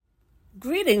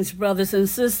Greetings, brothers and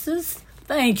sisters.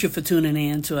 Thank you for tuning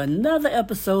in to another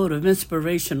episode of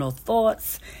Inspirational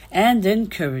Thoughts and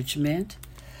Encouragement.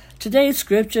 Today's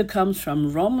scripture comes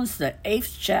from Romans, the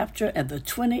 8th chapter and the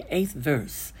 28th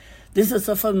verse. This is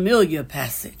a familiar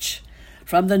passage.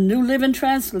 From the New Living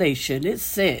Translation, it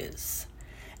says,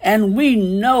 "And we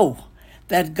know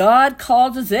that God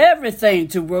causes everything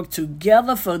to work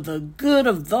together for the good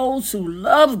of those who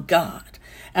love God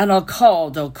and are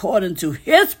called according to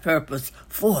his purpose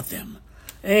for them."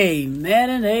 Amen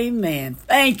and amen.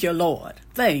 Thank you, Lord.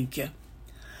 Thank you.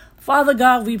 Father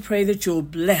God, we pray that you'll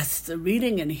bless the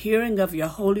reading and hearing of your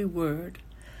holy word.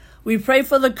 We pray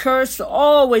for the courage to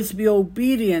always be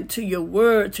obedient to your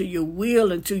word, to your will,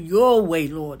 and to your way,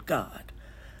 Lord God.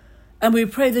 And we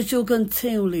pray that you'll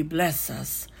continually bless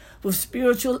us with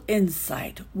spiritual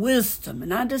insight, wisdom,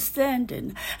 and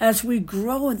understanding as we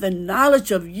grow in the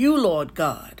knowledge of you, Lord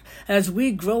God, as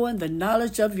we grow in the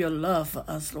knowledge of your love for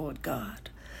us, Lord God.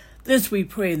 This we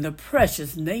pray in the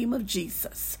precious name of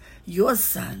Jesus, your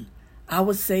Son,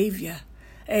 our Savior.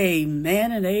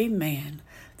 Amen and amen.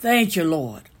 Thank you,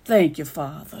 Lord. Thank you,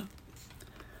 Father.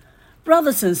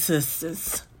 Brothers and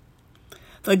sisters,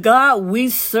 the God we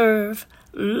serve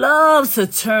loves to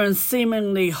turn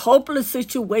seemingly hopeless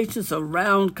situations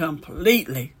around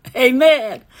completely.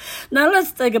 Amen. Now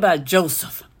let's think about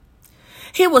Joseph.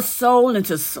 He was sold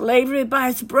into slavery by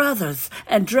his brothers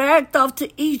and dragged off to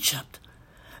Egypt.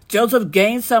 Joseph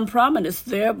gained some prominence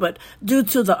there, but due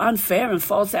to the unfair and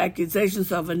false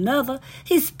accusations of another,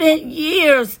 he spent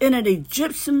years in an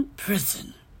Egyptian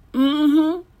prison.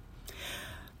 To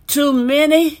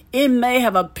many, it may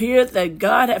have appeared that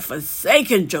God had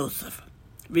forsaken Joseph,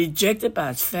 rejected by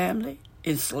his family,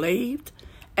 enslaved,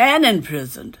 and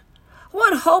imprisoned.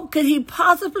 What hope could he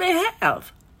possibly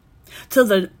have? To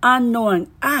the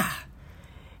unknowing eye,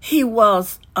 he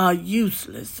was a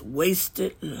useless,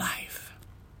 wasted life.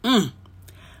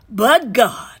 But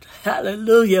God,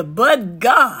 hallelujah, but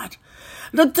God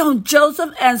looked on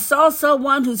Joseph and saw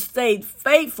someone who stayed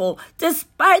faithful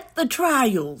despite the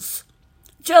trials.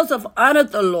 Joseph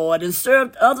honored the Lord and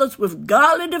served others with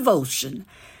godly devotion.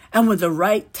 And when the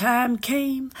right time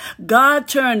came, God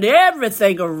turned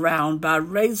everything around by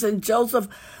raising Joseph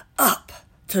up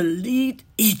to lead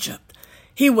Egypt.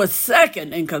 He was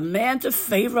second in command to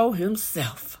Pharaoh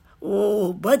himself.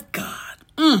 Oh, but God.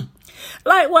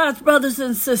 Likewise, brothers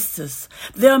and sisters,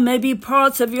 there may be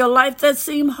parts of your life that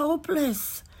seem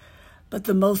hopeless. But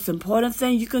the most important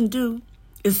thing you can do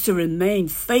is to remain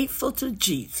faithful to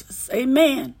Jesus.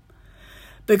 Amen.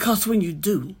 Because when you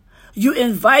do, you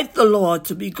invite the Lord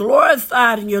to be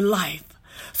glorified in your life.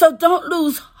 So don't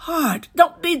lose heart.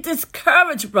 Don't be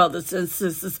discouraged, brothers and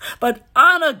sisters, but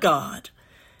honor God.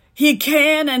 He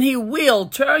can and he will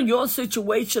turn your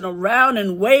situation around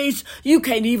in ways you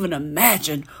can't even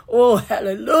imagine. Oh,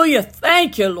 hallelujah.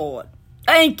 Thank you, Lord.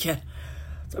 Thank you.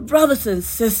 So, brothers and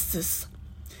sisters,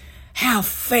 have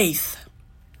faith.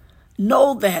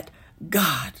 Know that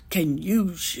God can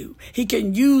use you. He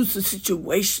can use the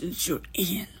situations you're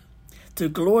in to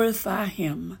glorify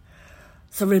him.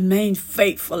 So remain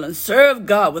faithful and serve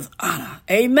God with honor.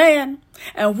 Amen.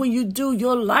 And when you do,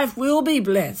 your life will be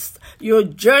blessed. Your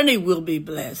journey will be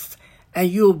blessed. And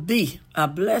you'll be a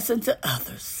blessing to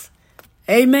others.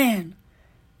 Amen.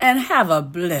 And have a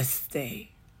blessed day.